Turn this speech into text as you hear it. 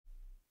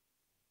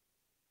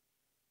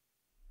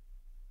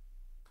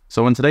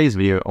So in today's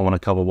video, I want to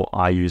cover what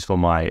I use for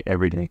my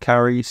everyday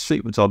carry,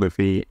 street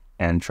photography,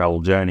 and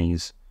travel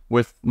journeys.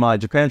 With my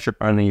Japan trip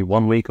only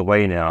 1 week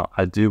away now,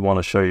 I do want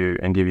to show you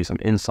and give you some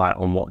insight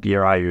on what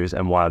gear I use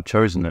and why I've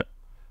chosen it.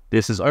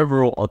 This is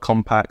overall a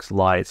compact,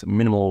 light,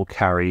 minimal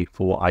carry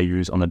for what I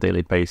use on a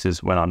daily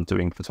basis when I'm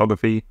doing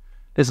photography.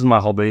 This is my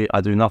hobby. I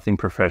do nothing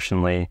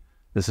professionally.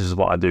 This is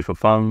what I do for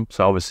fun.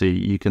 So obviously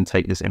you can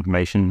take this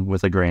information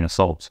with a grain of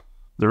salt.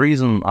 The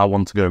reason I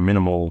want to go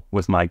minimal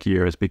with my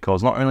gear is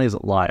because not only is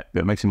it light,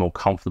 but it makes me more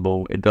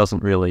comfortable. It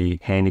doesn't really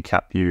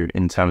handicap you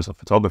in terms of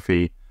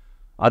photography.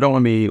 I don't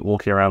want to be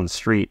walking around the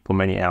street for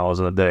many hours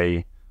in a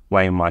day,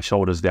 weighing my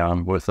shoulders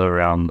down with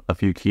around a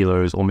few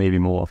kilos or maybe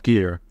more of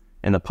gear.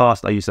 In the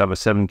past, I used to have a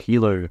 7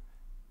 kilo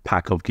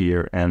pack of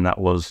gear, and that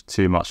was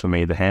too much for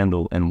me to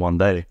handle in one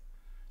day.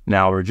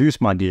 Now, I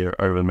reduced my gear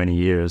over many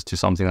years to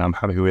something that I'm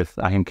happy with,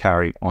 I can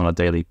carry on a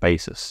daily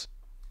basis.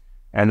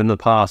 And in the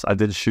past, I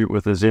did shoot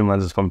with the zoom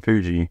lenses from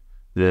Fuji.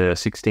 The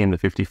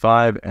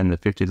 16-55 and the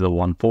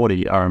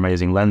 50-140 are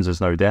amazing lenses,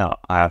 no doubt.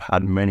 I have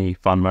had many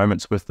fun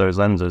moments with those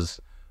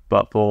lenses,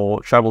 but for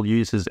travel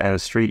uses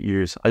and street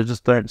use, I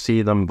just don't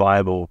see them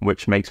viable,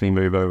 which makes me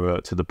move over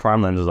to the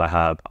prime lenses I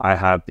have. I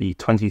have the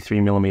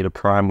 23mm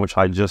prime, which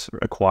I just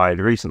acquired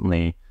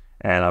recently,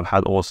 and I've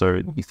had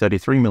also the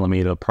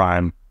 33mm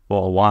prime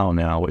for a while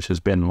now, which has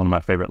been one of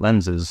my favorite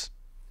lenses.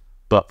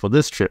 But for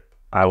this trip,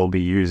 I will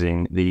be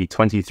using the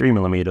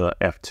 23mm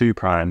f2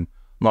 prime.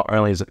 Not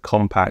only is it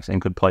compact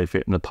and could play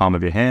fit in the palm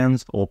of your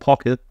hands or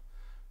pocket,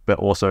 but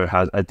also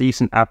has a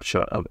decent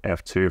aperture of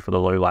f2 for the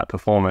low light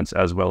performance,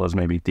 as well as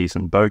maybe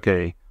decent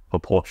bokeh for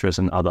portraits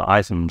and other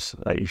items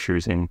that you're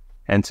shooting.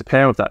 And to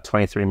pair with that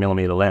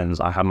 23mm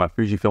lens, I have my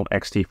Fujifilm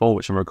X-T4,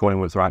 which I'm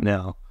recording with right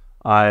now.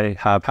 I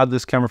have had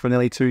this camera for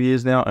nearly 2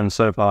 years now, and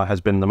so far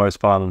has been the most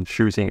fun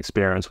shooting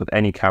experience with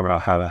any camera I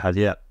have had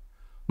yet.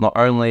 Not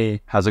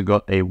only has it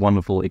got a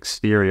wonderful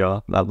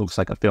exterior that looks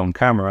like a film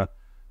camera,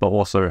 but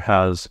also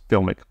has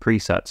filmic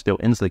presets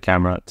built into the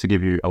camera to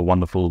give you a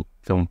wonderful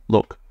film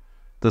look.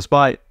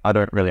 Despite I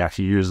don't really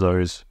actually use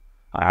those,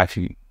 I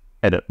actually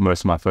edit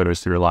most of my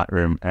photos through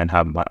Lightroom and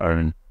have my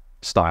own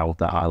style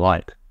that I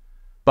like.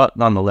 But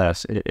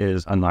nonetheless, it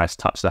is a nice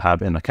touch to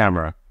have in the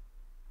camera.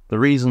 The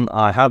reason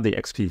I have the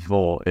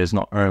X-T4 is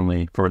not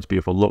only for its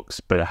beautiful looks,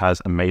 but it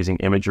has amazing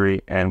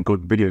imagery and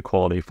good video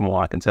quality from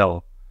what I can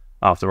tell.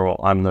 After all,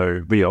 I'm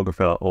no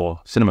videographer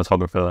or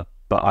cinematographer,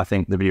 but I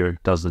think the video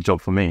does the job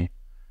for me.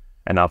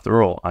 And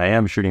after all, I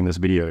am shooting this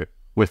video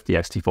with the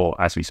X-T4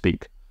 as we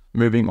speak.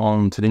 Moving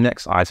on to the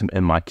next item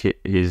in my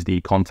kit is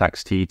the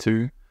Contax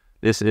T2.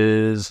 This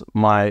is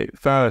my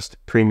first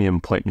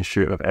premium point and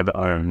shoot I've ever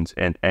owned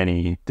in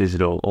any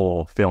digital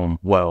or film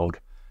world.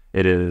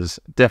 It is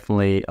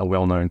definitely a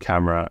well-known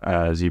camera,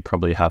 as you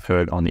probably have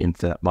heard on the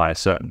internet by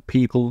certain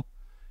people.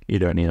 You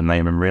don't need to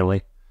name them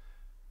really.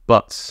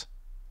 But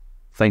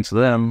thanks to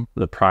them,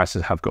 the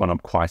prices have gone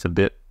up quite a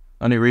bit.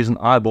 Only reason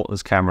I bought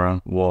this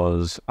camera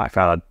was I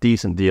found a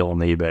decent deal on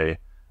eBay,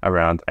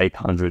 around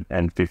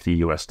 $850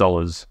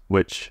 US,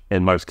 which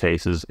in most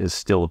cases is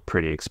still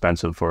pretty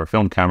expensive for a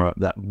film camera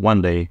that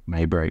one day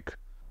may break.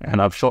 And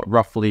I've shot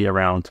roughly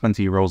around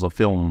 20 rolls of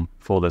film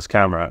for this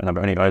camera, and I've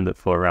only owned it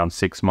for around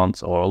 6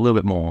 months or a little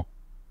bit more.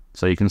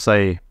 So you can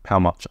say how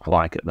much I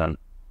like it then.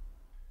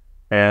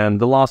 And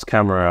the last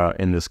camera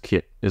in this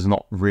kit is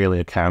not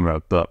really a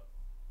camera, but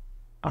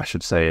I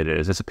should say it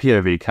is. It's a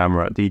POV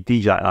camera, the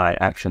DJI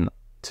Action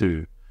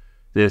 2.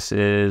 This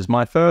is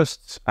my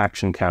first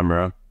action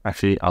camera.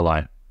 Actually, I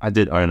lied. I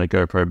did own a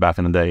GoPro back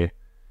in the day.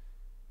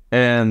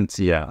 And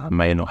yeah, I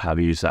may not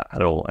have used that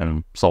at all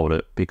and sold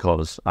it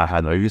because I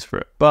had no use for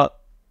it. But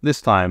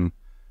this time,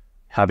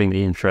 having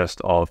the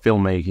interest of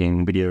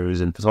filmmaking,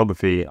 videos, and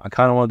photography, I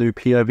kind of want to do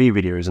POV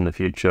videos in the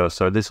future.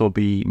 So this will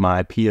be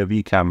my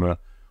POV camera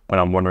when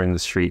I'm wandering the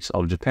streets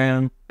of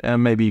Japan.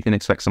 And maybe you can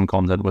expect some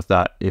content with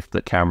that if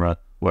the camera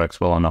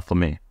works well enough for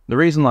me. The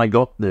reason I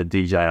got the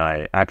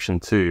DJI Action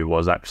 2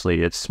 was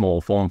actually its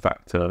small form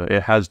factor.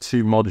 It has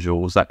 2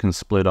 modules that can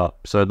split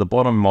up. So the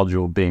bottom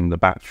module being the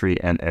battery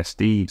and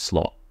SD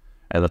slot,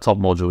 and the top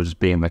module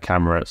just being the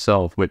camera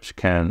itself, which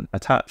can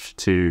attach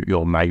to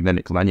your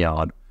magnetic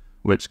lanyard,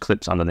 which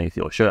clips underneath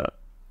your shirt.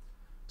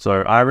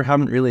 So I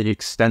haven't really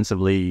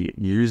extensively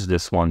used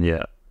this one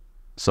yet.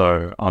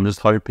 So I'm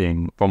just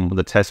hoping from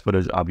the test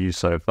footage I've used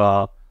so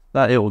far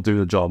that it will do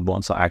the job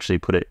once I actually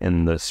put it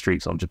in the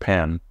streets of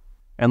Japan.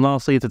 And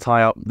lastly, to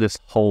tie up this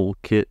whole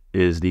kit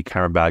is the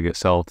camera bag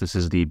itself. This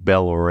is the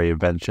Bellray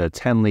Adventure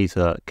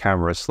 10-litre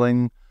camera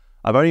sling.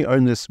 I've only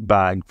owned this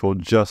bag for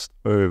just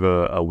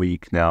over a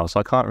week now, so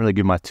I can't really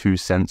give my 2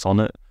 cents on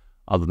it,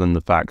 other than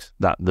the fact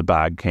that the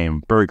bag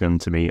came broken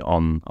to me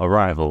on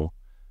arrival.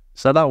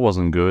 So that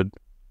wasn't good,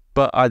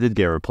 but I did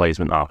get a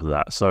replacement after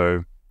that,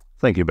 so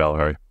thank you,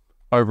 Bellray.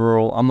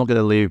 Overall, I'm not going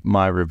to leave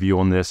my review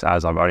on this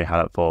as I've only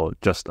had it for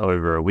just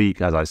over a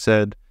week, as I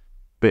said.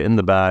 But in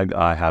the bag,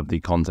 I have the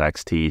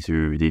Contax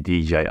T2, the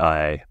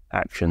DJI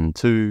Action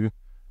 2,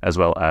 as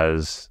well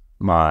as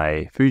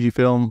my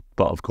Fujifilm.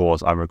 But of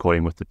course, I'm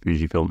recording with the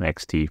Fujifilm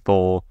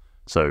X-T4,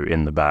 So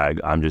in the bag,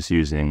 I'm just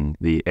using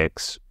the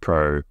X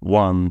Pro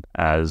 1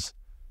 as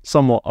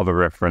somewhat of a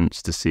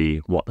reference to see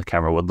what the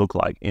camera would look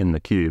like in the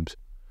cubes.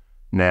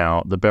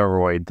 Now, the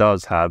Bellroy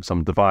does have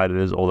some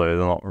dividers, although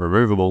they're not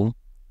removable,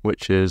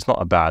 which is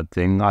not a bad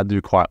thing. I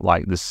do quite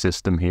like this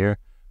system here,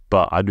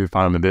 but I do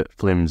find them a bit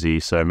flimsy,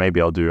 so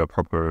maybe I'll do a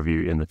proper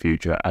review in the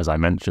future, as I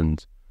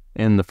mentioned.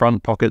 In the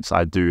front pockets,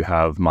 I do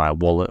have my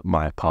wallet,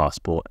 my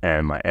passport,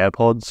 and my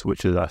AirPods,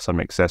 which are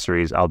some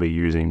accessories I'll be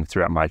using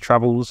throughout my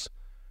travels.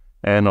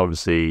 And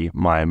obviously,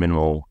 my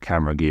minimal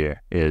camera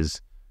gear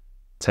is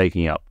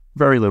taking up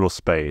very little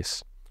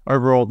space.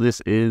 Overall, this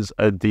is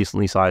a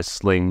decently sized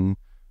sling.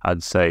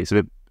 I'd say it's a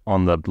bit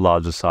on the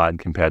larger side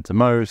compared to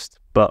most,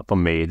 but for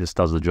me, this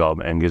does the job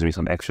and gives me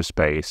some extra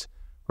space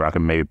where I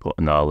can maybe put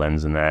another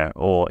lens in there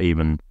or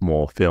even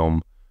more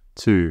film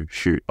to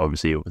shoot,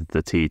 obviously, with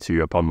the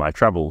T2 upon my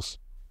travels.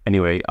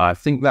 Anyway, I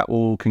think that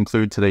will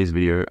conclude today's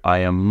video. I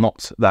am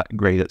not that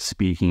great at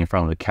speaking in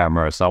front of the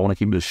camera, so I want to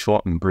keep this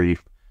short and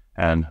brief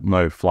and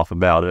no fluff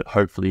about it.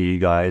 Hopefully you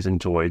guys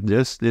enjoyed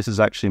this. This is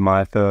actually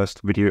my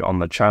first video on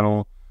the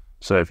channel,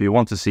 so if you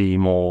want to see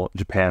more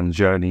Japan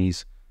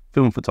journeys,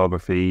 film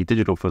photography,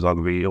 digital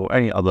photography, or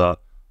any other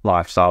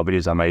lifestyle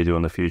videos I may do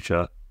in the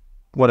future,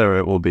 whatever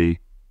it will be,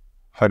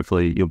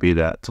 hopefully you'll be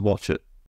there to watch it.